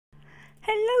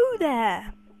Hello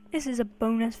there! This is a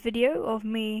bonus video of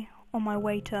me on my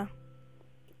way to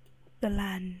the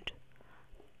land.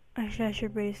 Actually, I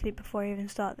should really sleep before I even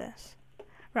start this.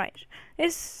 Right, I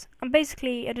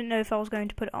didn't know if I was going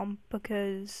to put it on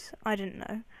because I didn't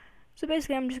know. So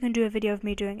basically I'm just going to do a video of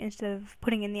me doing it instead of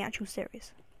putting in the actual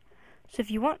series. So if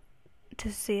you want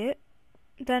to see it,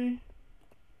 then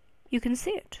you can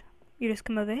see it. You just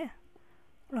come over here.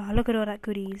 Oh, look at all that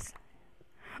goodies.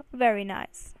 Very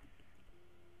nice.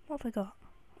 What have I got?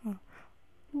 Oh.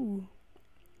 Ooh.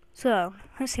 So,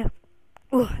 let's see how...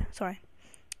 Ooh, sorry.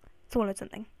 Swallowed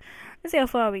something. Let's see how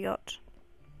far we got.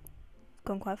 It's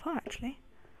gone quite far, actually.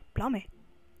 Blimey.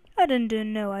 I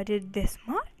didn't know I did this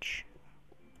much.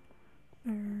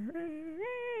 Come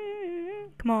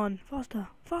on, faster,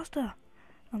 faster.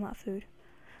 I'm out of food.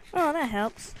 Oh, that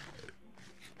helps.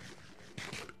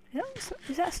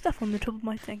 Is that stuff on the top of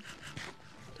my thing?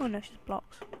 Oh no, it's just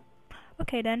blocks.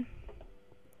 Okay then.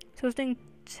 So I was doing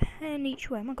 10 each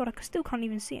way. Oh my god, I still can't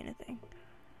even see anything.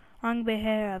 I'm going to be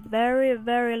here a very,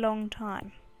 very long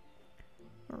time.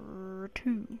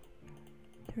 2,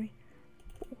 3,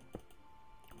 4,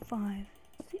 5,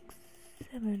 6,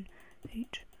 7,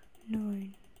 8,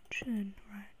 9, 10.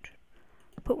 Right.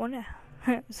 Put one there.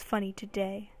 It was funny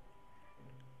today.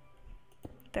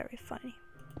 Very funny.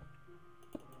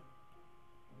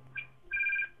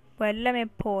 Wait, let me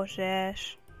pause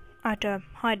this. I had to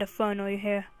hide the phone or you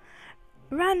hear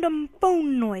random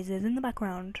phone noises in the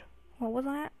background. What was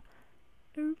that?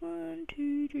 1,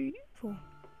 2, 3, 4.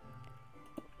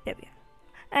 There we go.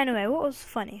 Anyway, what was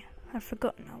funny? I've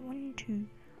forgotten now. 1, 2,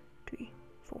 3,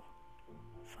 4,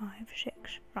 5,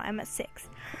 6. Right, I'm at 6.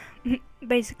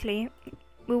 Basically,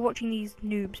 we're watching these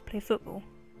noobs play football.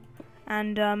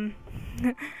 And,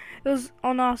 it was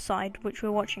on our side, which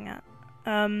we're watching at.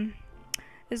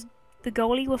 The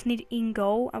goalie wasn't in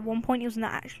goal. At one point, he was on the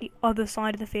actually other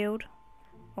side of the field.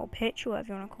 Or pitch, or whatever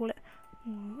you want to call it. Oh,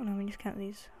 no, let me just count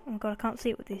these. Oh my god, I can't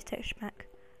see it with these texture pack.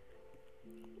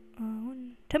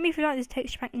 Tell me if you like this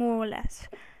texture pack more or less.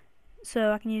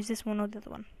 So I can use this one or the other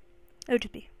one. Oh,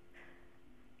 just be.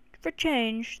 For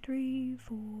change, 3,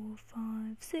 4,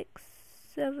 5, 6,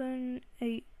 7,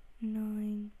 8,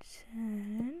 9,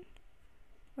 10.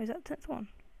 Wait, is that the 10th one?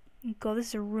 Oh god, this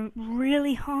is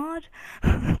really hard.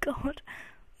 Oh god.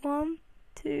 1,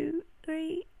 2,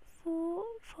 3, 4,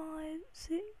 5,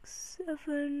 6,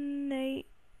 7, 8.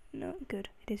 No, good.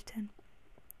 It is 10.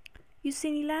 You see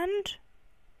any land?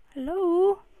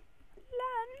 Hello?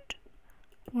 Land?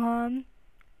 1,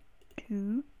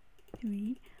 2,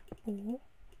 3, 4,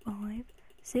 5,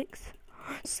 6,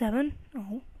 7,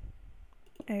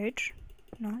 8,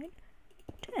 9,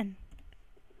 10.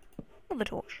 Another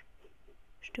torch.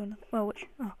 Still nothing. Well, which?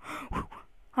 Oh,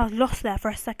 I was lost there for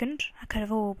a second. That could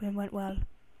have all went well.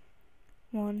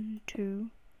 1, 2,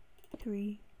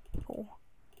 3, 4,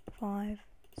 5,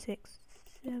 6,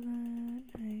 7,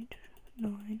 8,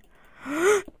 9,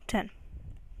 10.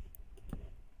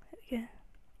 There we go.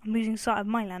 I'm losing sight of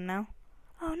my land now.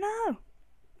 Oh no!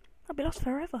 I'll be lost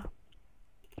forever.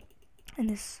 In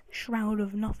this shroud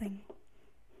of nothing.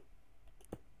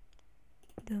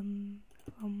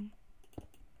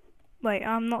 Wait,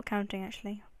 I'm not counting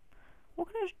actually. What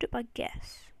can I just do by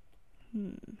guess?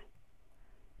 No.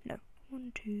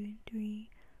 1, 2, 3,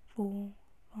 4,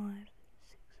 5,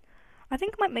 6. I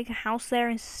think I might make a house there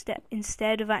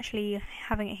instead of actually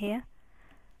having it here.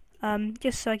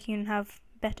 Just so I can have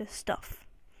better stuff.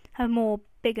 Have a more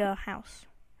bigger house.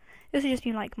 This would just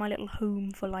be like my little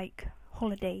home for like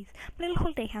holidays. My little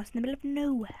holiday house in the middle of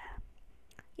nowhere.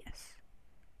 Yes.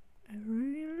 What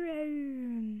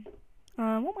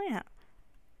am I at?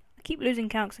 I keep losing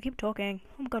count because I keep talking.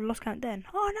 Oh my god, I lost count then.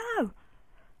 Oh no!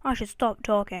 I should stop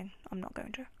talking. I'm not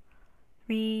going to.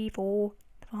 3, 4,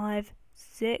 5,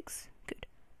 6. Good.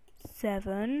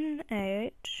 7,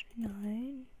 8,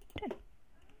 9, 10.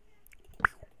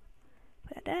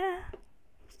 Put that there.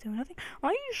 Still nothing.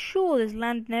 Are you sure there's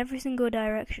land in every single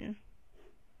direction?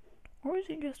 Or is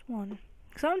it just one?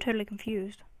 Because I'm totally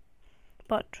confused.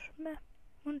 But,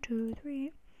 1, 2,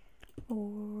 3,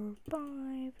 4,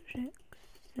 5, 6,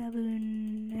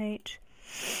 7, 8.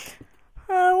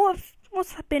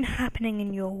 What's been happening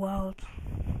in your world?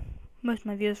 Most of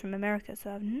my viewers from America, so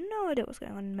I have no idea what's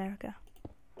going on in America.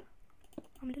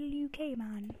 I'm a little UK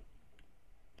man.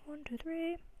 1, 2,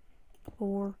 3,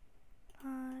 4,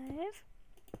 5.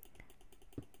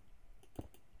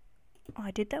 Oh,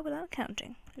 I did that without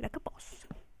counting, like a boss.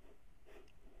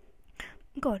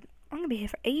 God, I'm gonna be here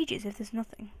for ages if there's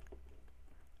nothing.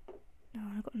 No,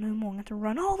 I've got no more. I'm going to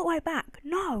run all the way back.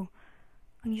 No!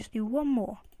 I can just do one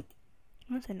more.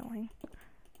 That's annoying.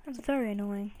 That's very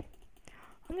annoying.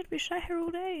 I'm going to be sat here all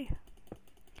day.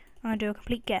 I'm going to do a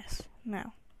complete guess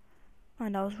now.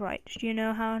 And I was right. Do you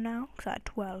know how now? Because I had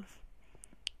 12.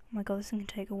 Oh my god, this is going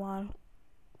to take a while.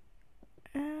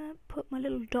 Put my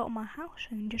little dot on my house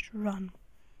and just run.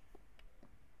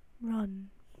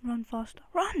 Run. Run faster.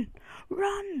 Run!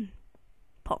 Run!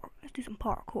 Let's do some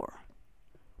parkour.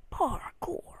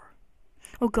 Parkour.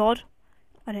 Oh god.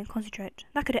 I didn't concentrate.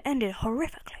 That could have ended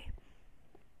horrifically.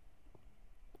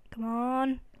 Come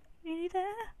on. Nearly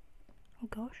there. Oh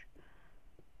gosh.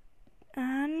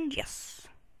 And yes.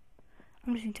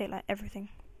 I'm just going to take like everything.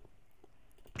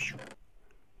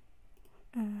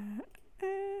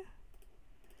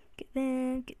 Get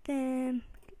them, get them,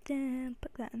 get them.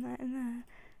 Put that and that in there.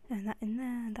 And that in there,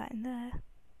 and that in there.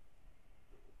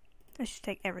 Let's just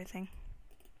take everything.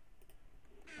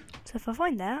 So if I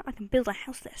find that, I can build a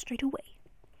house there straight away.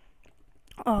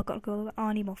 Oh, I've got to go. Oh,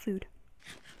 I need more food.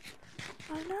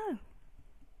 Oh no.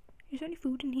 Is there any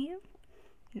food in here?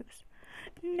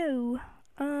 No.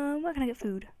 Where can I get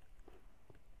food?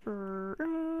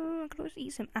 I could always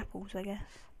eat some apples, I guess.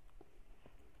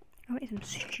 I'll make some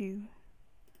stew.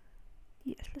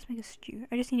 Yes, let's make a stew.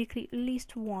 I just need to at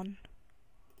least one.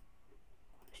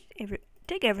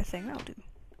 Take everything, that'll do.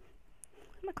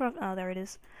 Oh, there it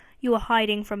is. You were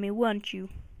hiding from me, weren't you?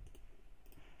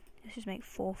 Let's just make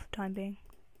 4 for the time being.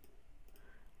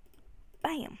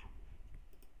 Bam!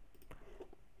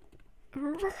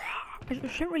 I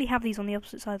shouldn't really have these on the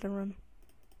opposite side of the room.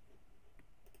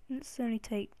 Let's only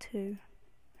take 2.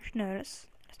 No, let's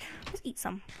eat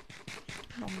some.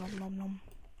 Nom nom nom nom.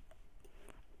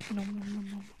 Nom nom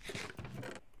nom nom.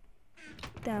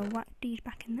 There, whack these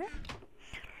back in there.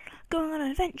 Going on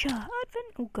an adventure!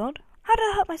 Oh god. How did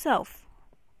I hurt myself?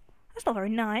 That's not very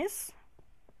nice.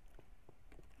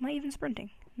 Am I even sprinting?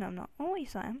 No, I'm not. Oh,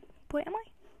 yes I am. Wait, am I?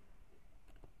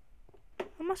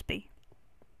 I must be.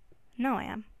 No, I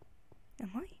am.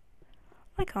 Am I?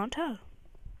 I can't tell.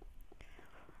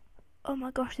 Oh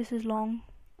my gosh, this is long.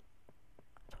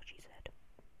 That's what she said.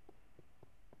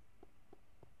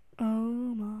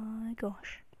 Oh my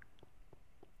gosh.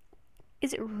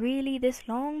 Is it really this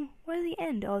long? Where's the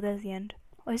end? Oh, there's the end.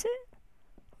 Oh, is it?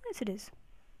 Yes, it is.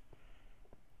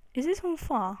 Is this on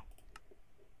far?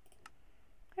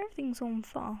 Everything's on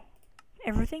far.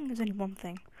 Everything? There's only one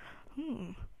thing.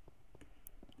 If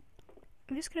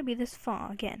it's gonna be this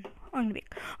far again, I'm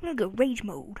gonna go rage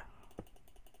mode.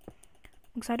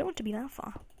 Because I don't want to be that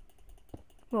far.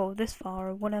 Well, this far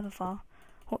or whatever far,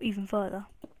 or even further.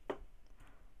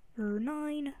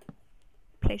 9.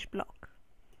 Place block.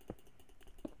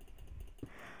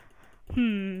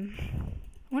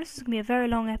 Well, this is going to be a very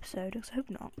long episode, I hope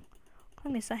not.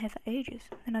 I'm going to stay here for ages,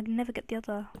 and I can never get the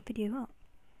other video up.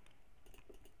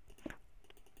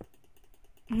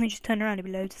 I'm going to just turn around and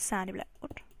be loads of sand and be like,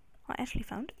 what? I actually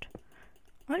found it.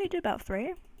 I only did about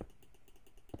 3.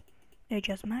 It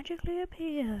just magically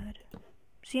appeared.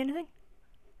 See anything?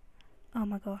 Oh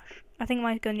my gosh. I think it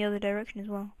might go in the other direction as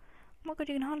well. Oh my god,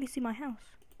 you can hardly see my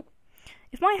house.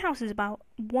 If my house is about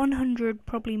 100,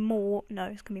 probably more, no,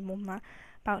 it's going to be more than that,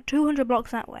 about 200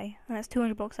 blocks that way, and that's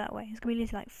 200 blocks that way, it's going to be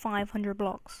literally like 500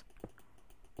 blocks.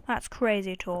 That's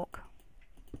crazy talk.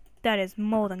 That is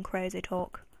more than crazy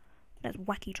talk. That's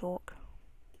wacky talk.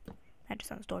 That just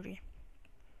sounds dodgy.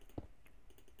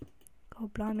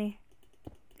 God blimey.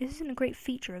 This isn't a great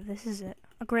feature of this, is it?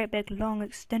 A great big long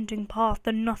extending path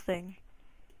to nothing.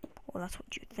 Well, that's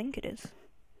what you think it is.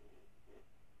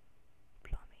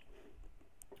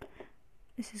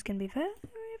 This is going to be very,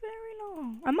 very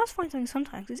long. I must find something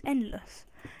sometimes. It's endless.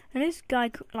 And this guy,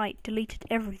 like, deleted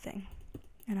everything.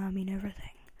 And I mean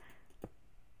everything.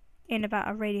 In about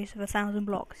a radius of 1,000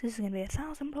 blocks. This is going to be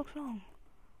 1,000 blocks long.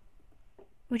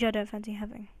 Which I don't fancy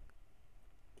having.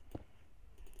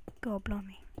 God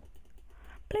blimey.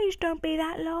 Please don't be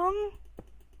that long.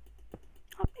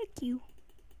 I'll beg you.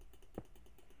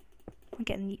 I'm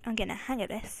getting a hang of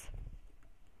this.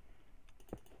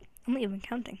 I'm not even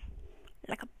counting.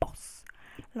 Like a boss.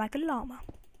 Like a llama.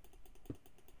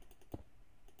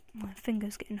 My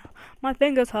finger's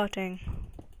hurting.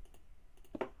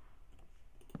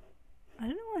 I don't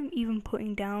know why I'm even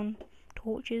putting down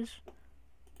torches.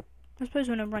 I suppose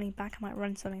when I'm running back I might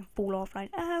run something and fall off like,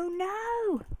 oh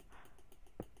no!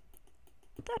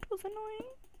 That was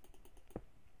annoying.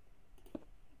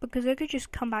 Because I could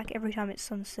just come back every time it's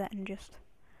sunset and just,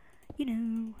 you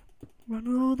know, run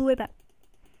all the way back.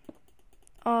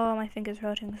 Oh, my finger's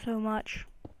hurting so much.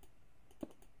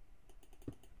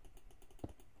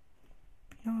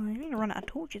 No, I'm gonna run out of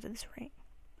torches at this rate.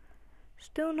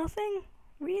 Still nothing?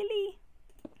 Really?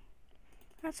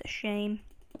 That's a shame.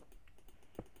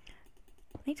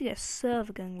 I need to get a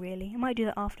server going, really. I might do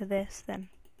that after this, then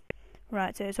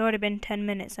Right, so it's already been 10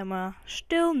 minutes and we're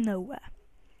still nowhere.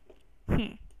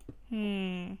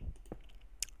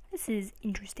 This is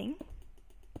interesting.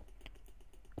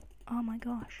 Oh my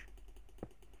gosh.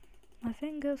 My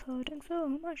finger's hurting so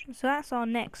much. So that's our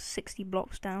next 60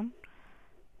 blocks down.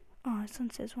 Oh,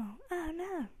 sunset as well. Oh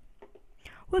no.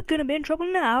 We're gonna be in trouble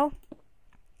now.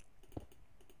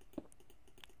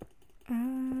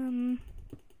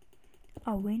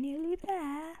 Are we nearly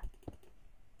there?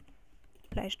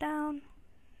 Place down.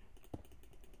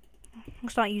 I'll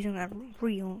start using that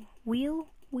wheel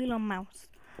on mouse.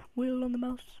 Wheel on the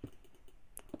mouse.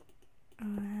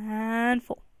 And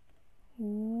 4.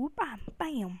 Ooh, bam,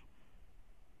 bam,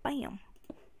 bam.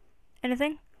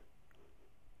 Anything?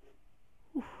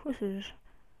 Ooh, this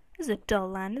is a dull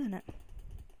land, isn't it?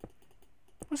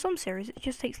 On some series, it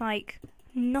just takes like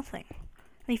nothing,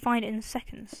 and you find it in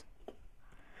seconds.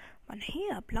 But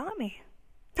here, blimey!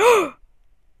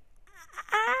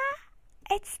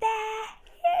 It's there!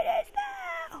 It is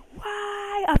there!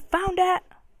 Why? I found it!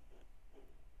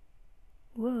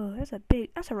 Whoa, that's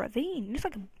a ravine. Looks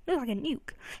like a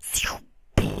nuke.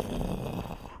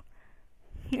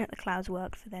 Yeah, the clouds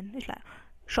worked for then. It's like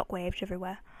shockwaves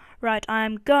everywhere. Right,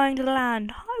 I'm going to the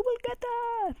land. I will get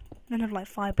there. Then I have like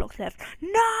 5 blocks left.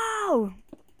 No!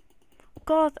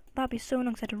 God, that'd be so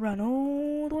long. I had to run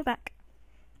all the way back.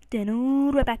 Then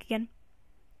all the way back again.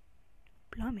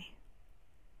 Blimey.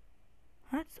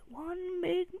 That's one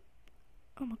big...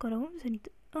 Oh my god, I want to...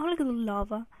 Oh, look at the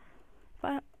lava.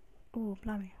 Oh,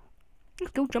 blimey.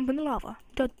 Let's go jump in the lava.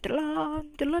 Do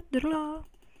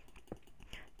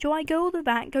I go all the way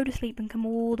back, go to sleep, and come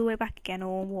all the way back again,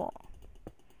 or what?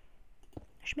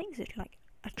 Which makes it like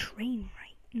a train,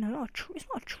 right? No, it's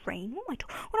not a train. What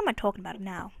am I talking about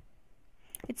now?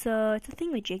 It's a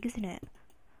thingamajig, isn't it?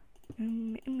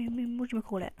 What do you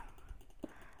call it?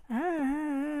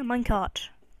 Minecart.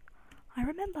 I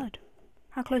remembered.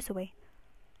 How close are we?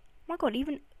 Oh my god,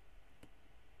 even...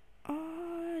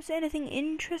 is there anything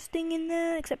interesting in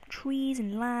there except trees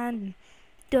and land and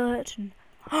dirt and...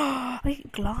 I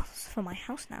get glass for my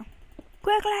house now.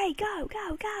 Quickly, go,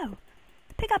 go, go!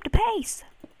 Pick up the pace!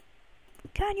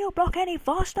 Can you block any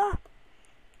faster?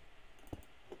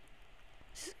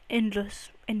 This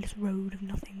endless road of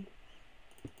nothing.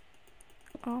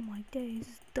 Oh my days,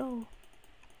 it's dull.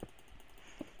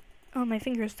 Oh, my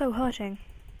finger is so hurting.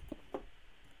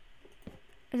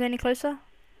 Is it any closer?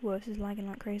 Whoa, this is lagging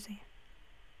like crazy.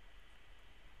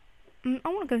 I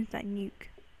want to go into that nuke.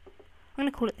 I'm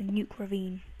going to call it the Nuke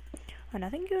Ravine. And I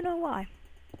think you know why.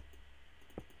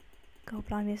 God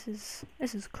blimey, this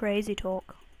is crazy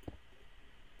talk.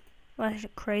 Well, that's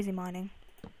just crazy mining.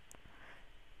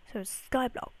 So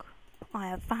Skyblock. I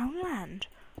have found land.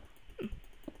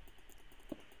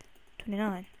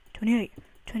 29, 28,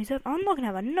 27. I'm not going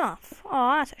to have enough.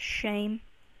 Oh, that's a shame.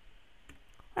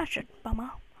 That's a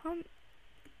bummer. Do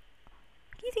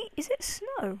you think... Is it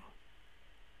snow?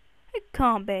 It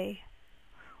can't be.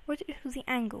 Or is it just the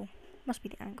angle? Must be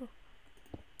the angle.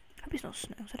 I hope it's not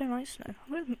snow, because I don't like snow.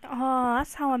 Ah,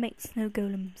 that's how I make snow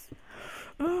golems.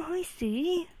 Oh, I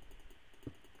see.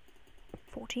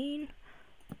 14.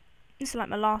 This is like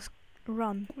my last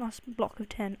run, last block of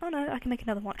 10. Oh no, I can make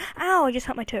another one. Ow, I just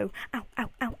hurt my toe. Ow, ow,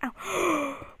 ow,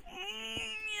 ow.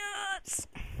 Yes.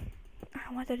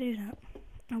 Ow, why did I do that?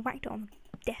 I whacked it on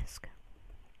the desk.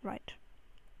 Right.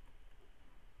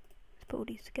 Let's put all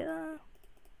these together.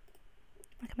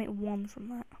 I can make 1 from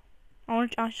that. I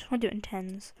just want to do it in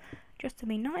 10s. Just to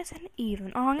be nice and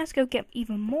even. Oh, I'm going to go get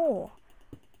even more.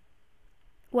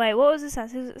 Wait, what was this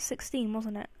at? It was at 16,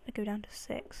 wasn't it? I go down to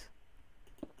 6.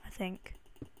 I think.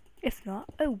 If not,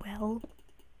 oh well.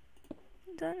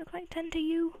 Does that look like 10 to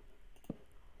you?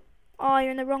 Oh,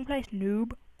 you're in the wrong place,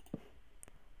 noob.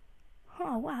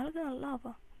 Oh, wow, look at that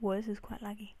lava. Whoa, this is quite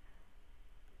laggy.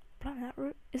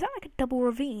 Is that like a double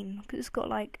ravine? Because it's got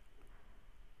like...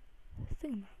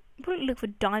 thing. Probably look for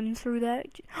diamonds through there.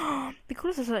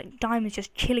 Because there's like diamonds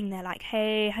just chilling there like,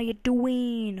 hey, how you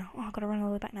doing? Oh, I've got to run all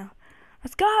the way back now.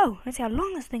 Let's go! Let's see how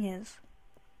long this thing is.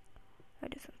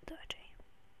 It is 30.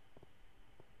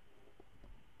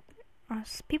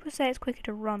 People say it's quicker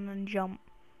to run than jump.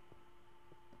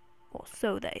 Or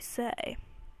so they say.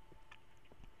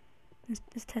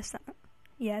 Let's test that.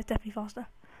 Yeah, it's definitely faster.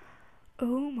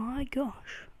 Oh my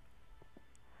gosh.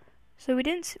 So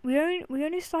we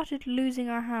only started losing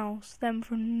our house. Then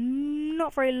for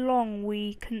not very long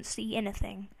we couldn't see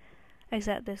anything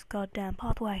except this goddamn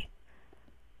pathway.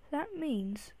 That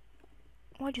means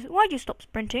why'd you stop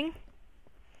sprinting?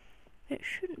 It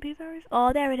shouldn't be very.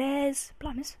 Oh, there it is.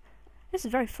 Blimey, this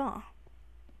is very far.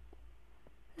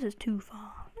 This is too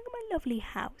far. Look at my lovely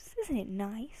house. Isn't it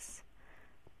nice?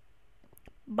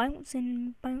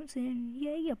 bouncing, bouncing,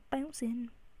 yeah, you're bouncing.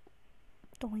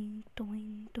 Doing,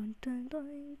 doing, doing, doing,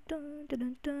 doing, doing,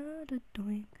 doing, doing,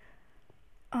 doing.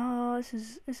 Oh, this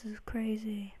is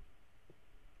crazy.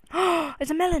 Oh,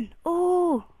 it's a melon.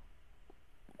 Oh,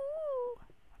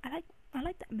 I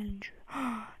like that melon.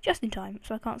 Just in time,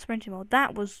 so I can't sprint anymore.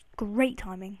 That was great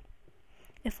timing,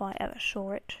 if I ever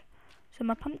saw it. So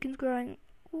my pumpkin's growing.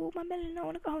 Oh, my melon! I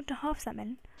want to go on to half that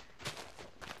melon.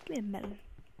 Give me a melon.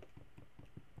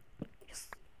 Yes.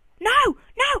 No,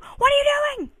 no! What are you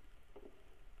doing?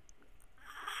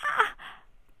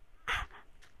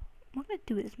 What am I going to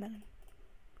do with this melon?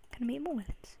 Can I make more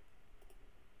melons?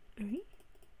 Really?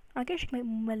 I guess you can make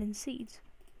more melon seeds.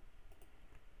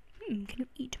 Can you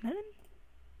eat melon?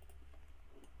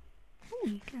 Oh,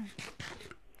 you can.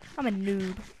 I'm a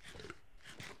noob.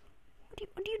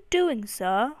 What are you doing,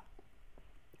 sir?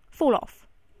 Fall off.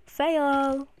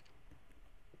 Fail.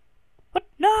 What?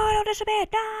 No, don't disappear.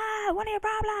 No! What is your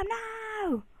problem?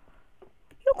 No!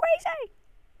 You're crazy!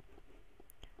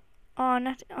 Oh, I'm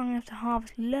going to have to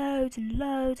harvest loads and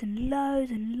loads and loads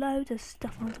and loads of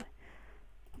stuff. I've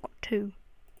got 2.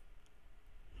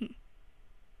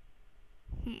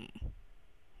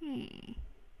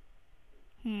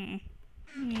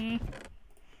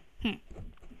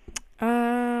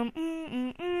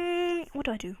 What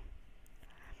do I do?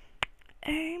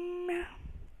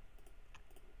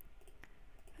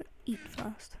 Eat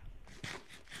first.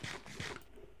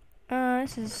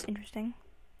 This is interesting.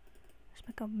 Let's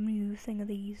make a new thing of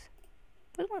these.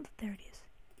 Where's one? There it is.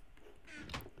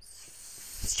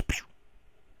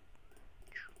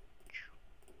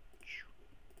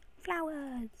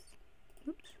 Flowers.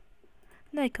 Oops.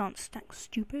 They can't stack,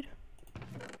 stupid.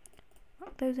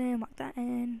 Whack those in, whack that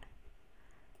in.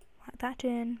 Whack that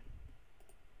in.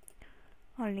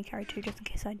 I'll only carry 2 just in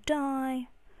case I die.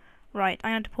 Right,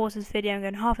 I have to pause this video and go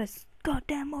and harvest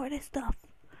goddamn more of this stuff.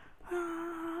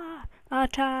 Ah,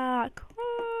 attack!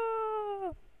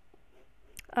 Ah.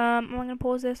 Am I going to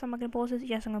pause this? Am I going to pause this?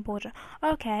 Yes, I'm going to pause it.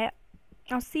 Okay,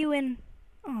 I'll see you in...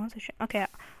 Oh, that's a shit. Okay,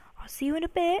 I'll see you in a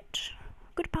bit.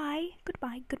 Goodbye,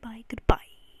 goodbye, goodbye, goodbye.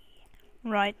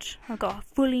 Right, I've got a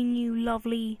fully new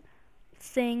lovely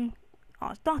thing.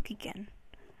 Oh, it's dark again.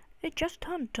 It just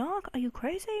turned dark? Are you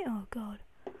crazy? Oh god.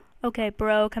 Okay,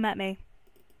 bro, come at me.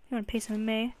 You want a piece of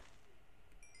me?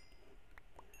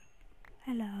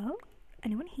 Hello?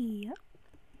 Anyone here?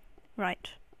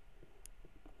 Right.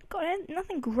 God,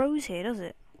 nothing grows here, does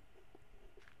it?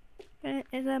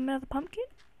 Is there another pumpkin?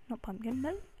 Not pumpkin,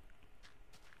 no.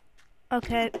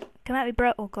 Okay, come at me,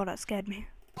 bro. Oh god, that scared me.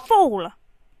 Fall!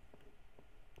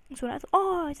 That's what I thought.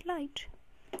 Oh, it's light.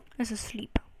 This is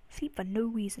sleep. Sleep for no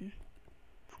reason.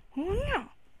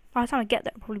 By the time I get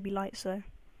there, it'll probably be light, so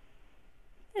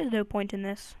there's no point in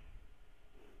this.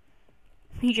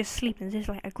 You just sleep and there's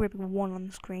like a gripping 1 on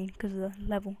the screen because of the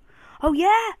level. Oh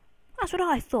yeah, that's what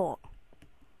I thought.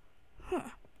 Huh.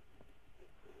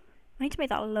 I need to make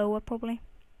that lower probably.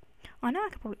 I know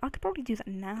I could probably do that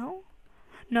now.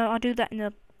 No, I'll do that in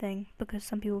the thing because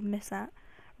some people miss that.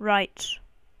 Right.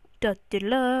 Da da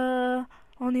da.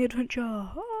 On the adventure.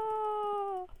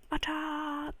 Ah,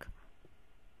 attack.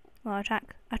 Oh,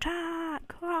 attack!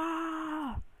 Attack!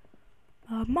 Ah!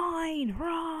 A mine!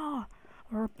 Rah!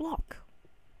 Or a block!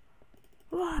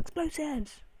 Oh,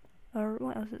 explosives! Or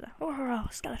what else is there? Oh, a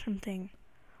skeleton thing!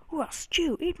 Oh, a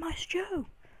stew! Eat my stew!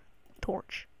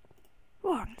 Torch!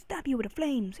 Oh, I can stab you with the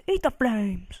flames! Eat the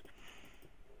flames!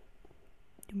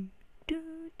 Dum,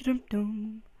 dum, dum,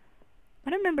 dum. I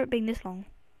don't remember it being this long.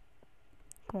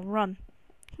 Come on, run!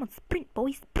 Come on, sprint,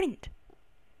 boy, sprint!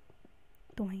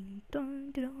 Doing,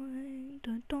 doing, doing,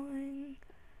 doing, doing.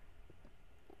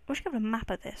 I should have a map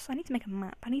of this. I need to make a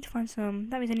map. I need to find some.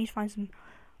 That means I need to find some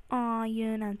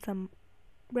iron and some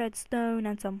redstone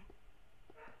and some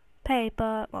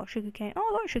paper. Well, sugarcane.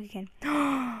 Oh, I got sugarcane.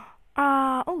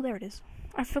 Oh, there it is.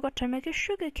 I forgot to make a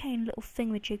sugarcane little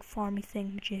thingamajig, farmy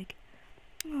thingamajig.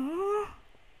 Oh,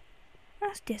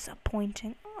 that's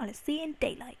disappointing. Oh, let's see it in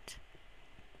daylight.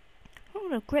 Oh,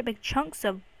 there are great big chunks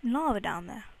of lava down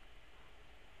there.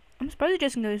 I'm surprised it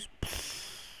just goes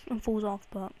and falls off,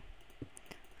 but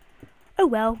oh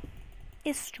well.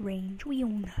 It's strange. We all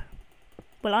know.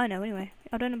 Well, I know anyway.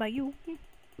 I don't know about you.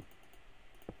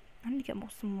 I need to get more.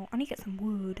 I need to get some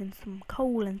wood and some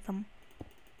coal and some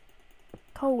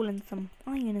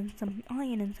iron and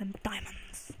some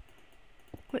diamonds.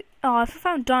 Wait, oh, if I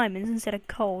found diamonds instead of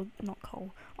coal, not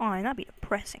coal, iron, that'd be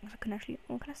depressing. So I couldn't actually.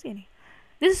 Oh, can I see any?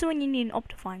 This is when you need an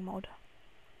optifying mod.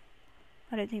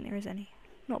 I don't think there is any.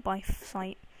 Not by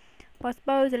sight. But I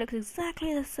suppose it looks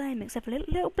exactly the same except for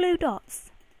little blue dots.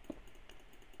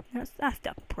 That's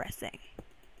depressing.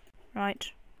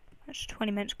 Right,